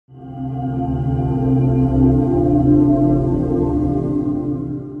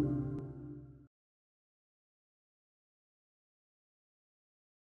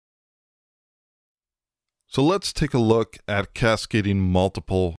So let's take a look at cascading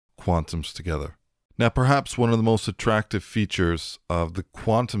multiple quantums together. Now, perhaps one of the most attractive features of the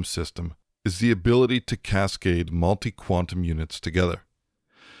quantum system is the ability to cascade multi-quantum units together.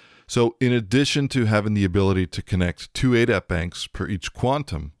 So in addition to having the ability to connect 2 ADAP banks per each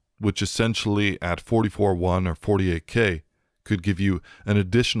quantum, which essentially at 44.1 or 48K could give you an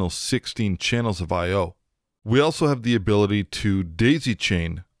additional 16 channels of I/O, we also have the ability to daisy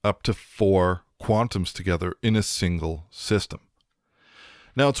chain up to 4 quantums together in a single system.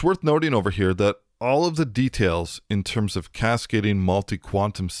 Now, it's worth noting over here that all of the details in terms of cascading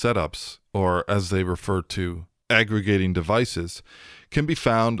multi-quantum setups, or as they refer to, aggregating devices, can be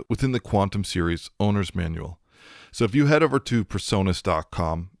found within the Quantum Series Owner's Manual. So if you head over to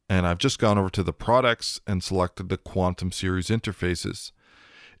Presonus.com, and I've just gone over to the products and selected the Quantum Series interfaces,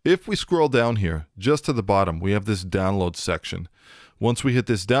 if we scroll down here, just to the bottom, we have this download section. Once we hit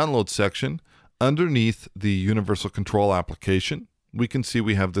this download section, underneath the Universal Control application, we can see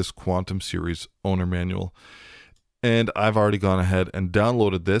we have this Quantum Series Owner Manual. And I've already gone ahead and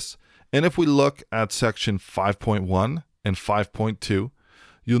downloaded this. And if we look at section 5.1 and 5.2,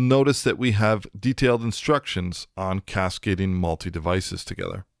 you'll notice that we have detailed instructions on cascading multi-devices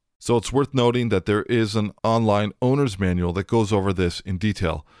together. So it's worth noting that there is an online owner's manual that goes over this in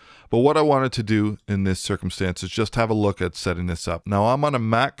detail. But what I wanted to do in this circumstance is just have a look at setting this up. Now, I'm on a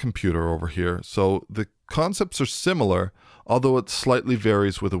Mac computer over here, so the concepts are similar, although it slightly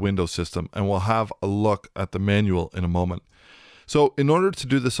varies with a Windows system, and we'll have a look at the manual in a moment. So in order to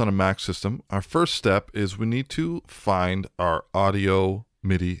do this on a Mac system, our first step is we need to find our audio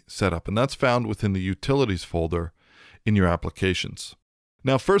MIDI setup, and that's found within the Utilities folder in your applications.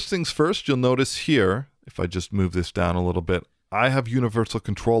 Now, first things first, you'll notice here, if I just move this down a little bit, I have Universal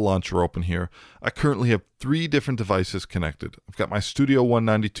Control Launcher open here. I currently have 3 different devices connected. I've got my Studio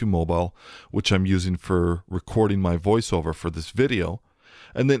 192 mobile, which I'm using for recording my voiceover for this video.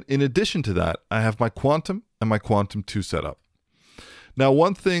 And then in addition to that, I have my Quantum and my Quantum 2 set up. Now,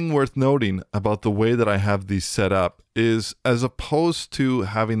 one thing worth noting about the way that I have these set up is, as opposed to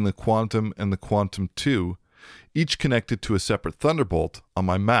having the Quantum and the Quantum 2, each connected to a separate Thunderbolt on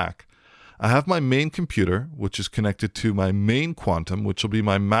my Mac, I have my main computer, which is connected to my main Quantum, which will be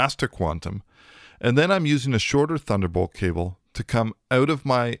my master Quantum, and then I'm using a shorter Thunderbolt cable to come out of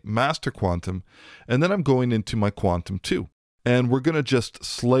my master Quantum, and then I'm going into my Quantum 2. And we're going to just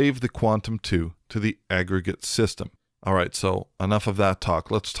slave the Quantum 2 to the aggregate system. All right, so enough of that talk.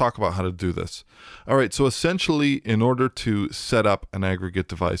 Let's talk about how to do this. All right, so essentially, in order to set up an aggregate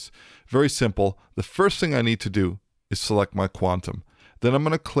device, very simple. The first thing I need to do is select my Quantum. Then I'm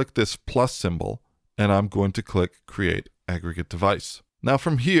going to click this plus symbol, and I'm going to click Create Aggregate Device. Now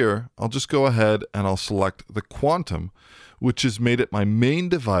from here, I'll just go ahead and I'll select the Quantum, which is made it my main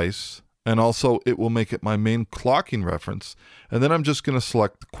device, and also it will make it my main clocking reference. And then I'm just going to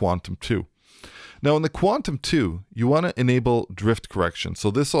select the Quantum 2. Now in the Quantum 2, you want to enable drift correction.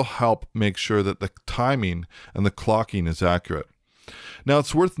 So this will help make sure that the timing and the clocking is accurate. Now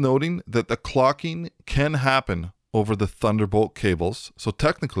it's worth noting that the clocking can happen over the Thunderbolt cables. So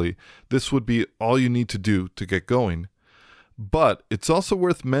technically, this would be all you need to do to get going. But it's also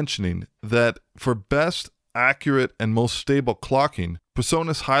worth mentioning that for best, accurate, and most stable clocking,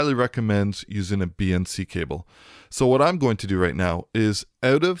 Presonus highly recommends using a BNC cable. So what I'm going to do right now is,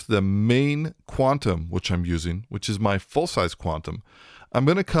 out of the main Quantum, which I'm using, which is my full-size Quantum, I'm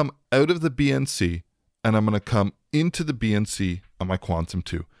going to come out of the BNC, and I'm going to come into the BNC on my Quantum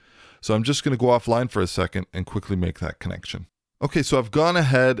 2. So I'm just going to go offline for a second and quickly make that connection. Okay, so I've gone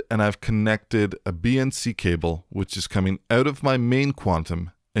ahead and I've connected a BNC cable, which is coming out of my main Quantum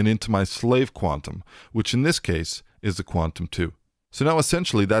and into my slave Quantum, which in this case is the Quantum 2. So now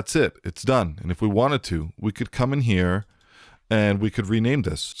essentially that's it. It's done. And if we wanted to, we could come in here and we could rename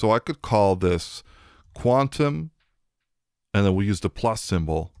this. So I could call this Quantum, and then we use the plus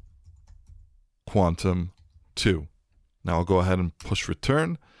symbol, Quantum 2. Now I'll go ahead and push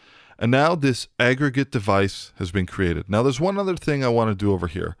return. And now this aggregate device has been created. Now there's one other thing I want to do over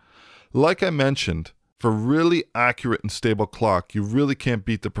here. Like I mentioned, for really accurate and stable clock, you really can't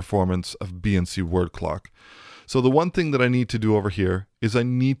beat the performance of BNC word clock. So the one thing that I need to do over here is I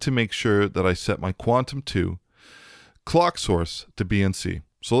need to make sure that I set my Quantum 2 clock source to BNC.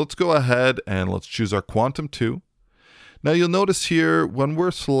 So let's go ahead and let's choose our Quantum 2. Now you'll notice here when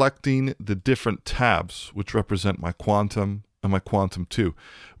we're selecting the different tabs, which represent my Quantum and my Quantum 2,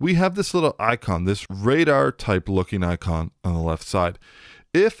 we have this little icon, this radar type looking icon on the left side.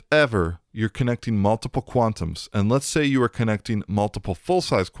 If ever you're connecting multiple quantums, and let's say you are connecting multiple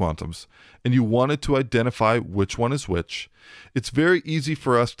full-size quantums, and you wanted to identify which one is which, it's very easy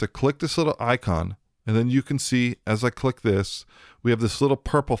for us to click this little icon, And then you can see as I click this, we have this little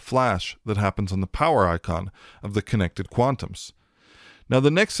purple flash that happens on the power icon of the connected quantums. Now the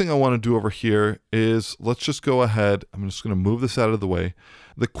next thing I want to do over here is let's just go ahead. I'm just going to move this out of the way.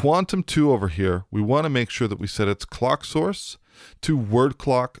 The quantum 2 over here, we want to make sure that we set its clock source to word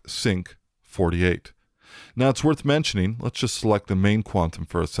clock sync 48. Now it's worth mentioning, let's just select the main quantum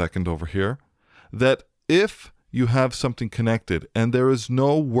for a second over here, that if you have something connected and there is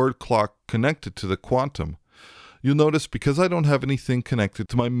no word clock connected to the quantum, you'll notice because I don't have anything connected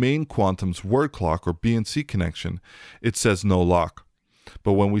to my main quantum's word clock or BNC connection, it says no lock.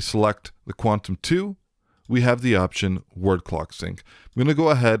 But when we select the quantum 2, we have the option word clock sync. I'm going to go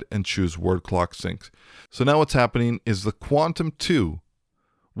ahead and choose word clock sync. So now what's happening is the quantum 2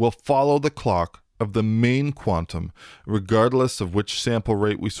 will follow the clock of the main quantum, regardless of which sample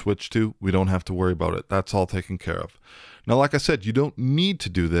rate we switch to. We don't have to worry about it. That's all taken care of. Now, like I said, you don't need to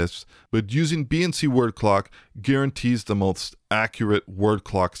do this, but using BNC word clock guarantees the most accurate word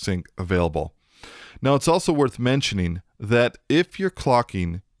clock sync available. Now, it's also worth mentioning that if you're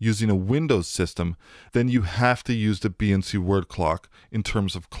clocking using a Windows system, then you have to use the BNC word clock in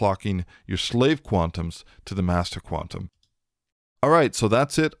terms of clocking your slave quantums to the master quantum. All right, so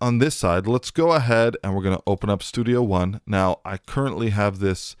that's it on this side. Let's go ahead and we're going to open up Studio One. Now, I currently have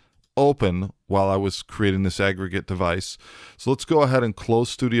this open while I was creating this aggregate device. So let's go ahead and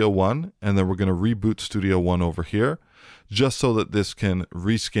close Studio One, and then we're going to reboot Studio One over here, just so that this can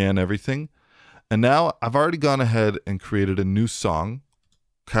rescan everything. And now I've already gone ahead and created a new song,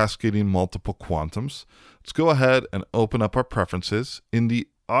 Cascading Multiple Quantums. Let's go ahead and open up our preferences. In the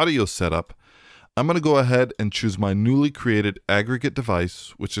audio setup, I'm going to go ahead and choose my newly created aggregate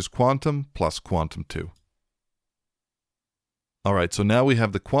device, which is Quantum plus Quantum 2. All right, so now we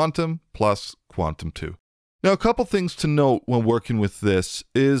have the Quantum plus Quantum 2. Now, a couple things to note when working with this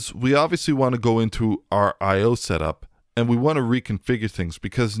is we obviously want to go into our I/O setup and we want to reconfigure things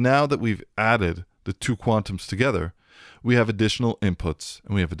because now that we've added the two quantums together, we have additional inputs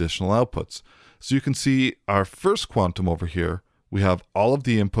and we have additional outputs. So you can see our first quantum over here, we have all of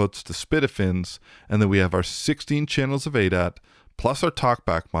the inputs, the SPDIFINs, and then we have our 16 channels of ADAT plus our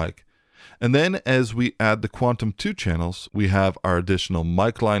Talkback mic. And then as we add the quantum 2 channels, we have our additional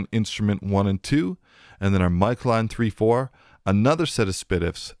mic line instrument 1 and 2, and then our mic line 3, 4, another set of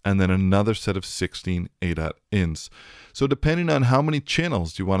SPDIFs, and then another set of 16 ADAT ins. So depending on how many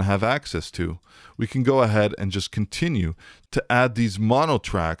channels you want to have access to, we can go ahead and just continue to add these mono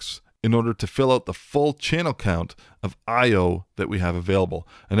tracks in order to fill out the full channel count of I/O that we have available.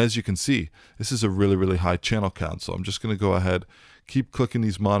 And as you can see, this is a really, really high channel count. So I'm just going to go ahead, keep clicking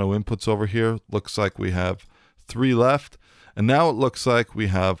these mono inputs over here. Looks like we have 3 left. And now it looks like we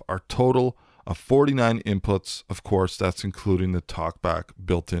have our total of 49 inputs. Of course, that's including the Talkback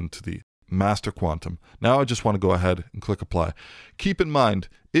built into the master quantum. Now I just want to go ahead and click apply. Keep in mind,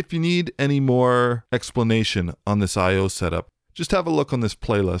 if you need any more explanation on this I/O setup, just have a look on this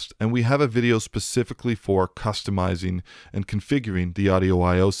playlist, and we have a video specifically for customizing and configuring the audio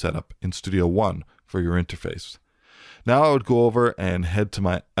I/O setup in Studio One for your interface. Now I would go over and head to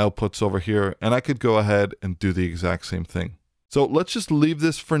my outputs over here, and I could go ahead and do the exact same thing. So let's just leave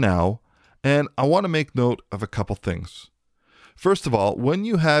this for now, and I want to make note of a couple things. First of all, when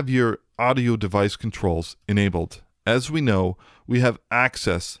you have your audio device controls enabled, as we know, we have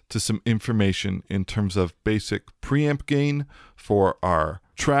access to some information in terms of basic preamp gain for our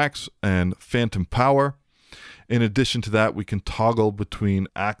tracks and phantom power. In addition to that, we can toggle between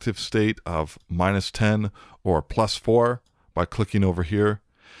active state of -10 or +4 by clicking over here.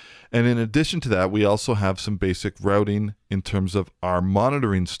 And in addition to that, we also have some basic routing in terms of our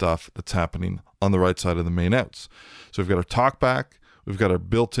monitoring stuff that's happening on the right side of the main outs. So we've got our Talkback, we've got our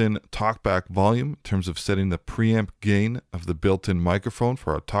built-in Talkback volume in terms of setting the preamp gain of the built-in microphone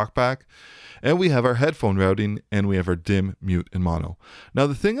for our Talkback, and we have our headphone routing, and we have our dim, mute, and mono. Now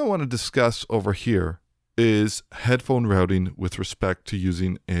the thing I want to discuss over here is headphone routing with respect to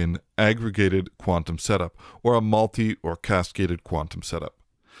using an aggregated quantum setup or a multi or cascaded quantum setup.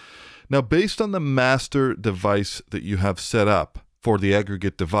 Now, based on the master device that you have set up for the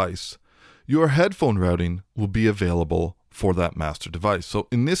aggregate device, your headphone routing will be available for that master device. So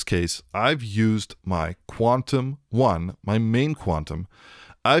in this case, I've used my Quantum 1, my main quantum.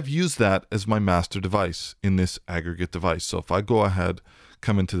 I've used that as my master device in this aggregate device. So if I go ahead,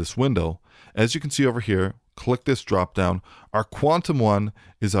 come into this window, as you can see over here, click this drop down. Our Quantum 1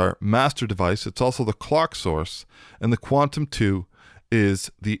 is our master device. It's also the clock source, and the Quantum 2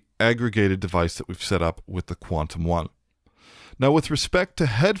 is the aggregated device that we've set up with the Quantum 1. Now, with respect to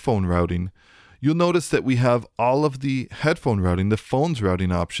headphone routing, you'll notice that we have all of the headphone routing, the phones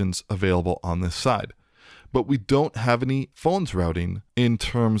routing options available on this side. But we don't have any phones routing in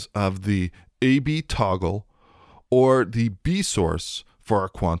terms of the AB toggle or the B source for our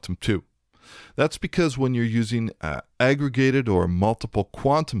Quantum 2. That's because when you're using aggregated or multiple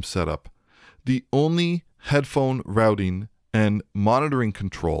quantum setup, the only headphone routing and monitoring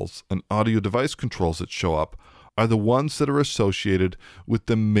controls and audio device controls that show up are the ones that are associated with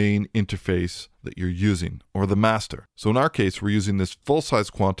the main interface that you're using, or the master. So in our case, we're using this full-size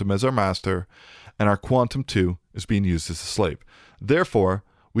Quantum as our master, and our Quantum 2 is being used as a slave. Therefore,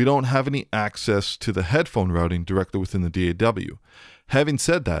 we don't have any access to the headphone routing directly within the DAW. Having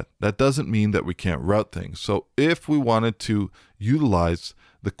said that, that doesn't mean that we can't route things. So if we wanted to utilize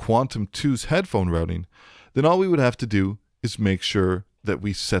the Quantum 2's headphone routing, then all we would have to do is make sure that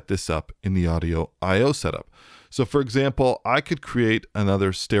we set this up in the audio I/O setup. So for example, I could create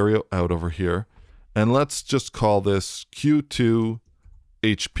another stereo out over here, and let's just call this Q2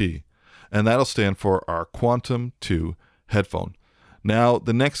 HP, and that'll stand for our Quantum 2 headphone. Now,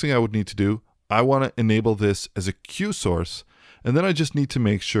 the next thing I would need to do, I want to enable this as a Q source, and then I just need to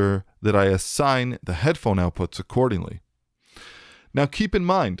make sure that I assign the headphone outputs accordingly. Now keep in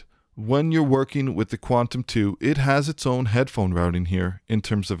mind, when you're working with the Quantum 2, it has its own headphone routing here in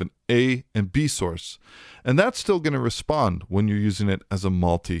terms of an A and B source. And that's still going to respond when you're using it as a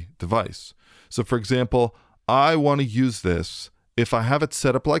multi-device. So for example, I want to use this. If I have it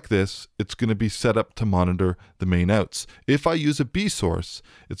set up like this, it's going to be set up to monitor the main outs. If I use a B source,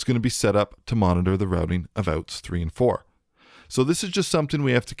 it's going to be set up to monitor the routing of outs 3 and 4. So this is just something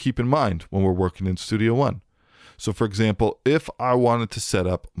we have to keep in mind when we're working in Studio One. So for example, if I wanted to set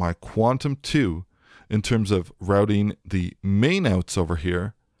up my Quantum 2 in terms of routing the main outs over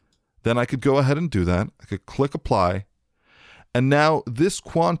here, then I could go ahead and do that. I could click apply. And now this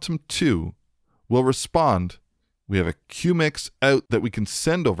Quantum 2 will respond. We have a QMix out that we can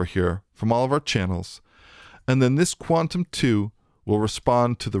send over here from all of our channels. And then this Quantum 2 will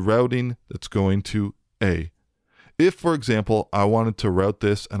respond to the routing that's going to A. If, for example, I wanted to route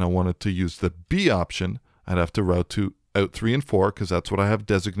this and I wanted to use the B option, I'd have to route to out 3 and 4 because that's what I have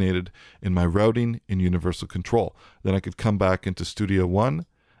designated in my routing in Universal Control. Then I could come back into Studio One,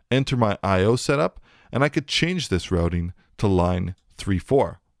 enter my I/O setup, and I could change this routing to line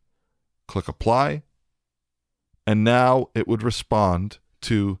 3-4. Click apply, and now it would respond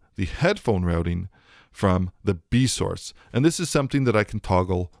to the headphone routing from the B source. And this is something that I can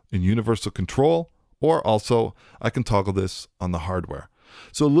toggle in Universal Control, or also I can toggle this on the hardware.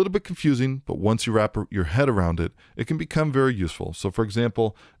 So a little bit confusing, but once you wrap your head around it, it can become very useful. So for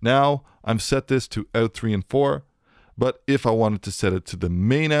example, now I'm set this to out 3 and 4, but if I wanted to set it to the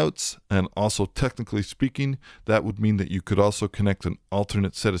main outs, and also technically speaking, that would mean that you could also connect an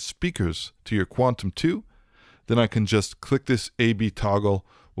alternate set of speakers to your Quantum 2, then I can just click this AB toggle,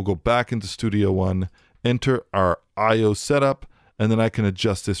 we'll go back into Studio One, enter our I/O setup, and then I can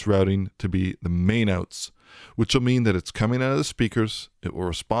adjust this routing to be the main outs, which will mean that it's coming out of the speakers, it will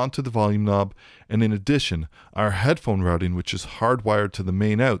respond to the volume knob, and in addition, our headphone routing, which is hardwired to the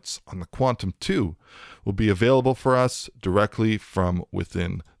main outs on the Quantum 2, will be available for us directly from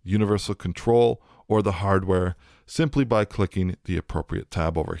within Universal Control or the hardware simply by clicking the appropriate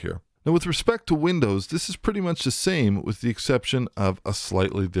tab over here. Now with respect to Windows, this is pretty much the same with the exception of a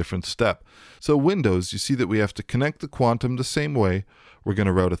slightly different step. So Windows, you see that we have to connect the Quantum the same way. We're going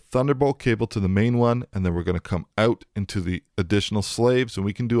to route a Thunderbolt cable to the main one, and then we're going to come out into the additional slaves, and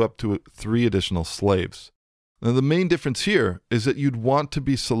we can do up to 3 additional slaves. Now the main difference here is that you'd want to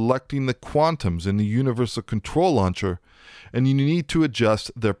be selecting the Quantums in the Universal Control Launcher, and you need to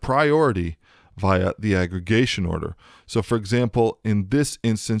adjust their priority via the aggregation order. So for example, in this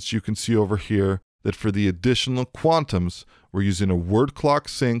instance, you can see over here that for the additional Quantums, we're using a word clock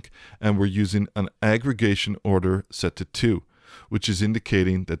sync and we're using an aggregation order set to 2, which is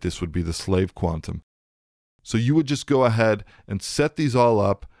indicating that this would be the slave Quantum. So you would just go ahead and set these all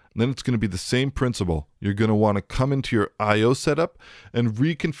up, and then it's going to be the same principle. You're going to want to come into your I/O setup and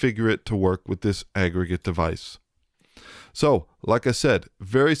reconfigure it to work with this aggregate device. So, like I said,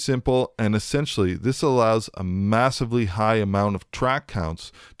 very simple, and essentially this allows a massively high amount of track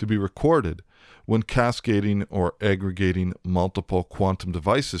counts to be recorded when cascading or aggregating multiple Quantum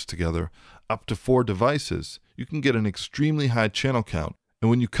devices together, up to 4 devices. You can get an extremely high channel count. And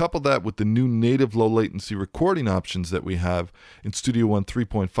when you couple that with the new native low latency recording options that we have in Studio One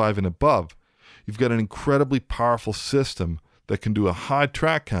 3.5 and above, you've got an incredibly powerful system that can do a high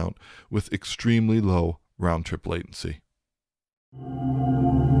track count with extremely low round-trip latency.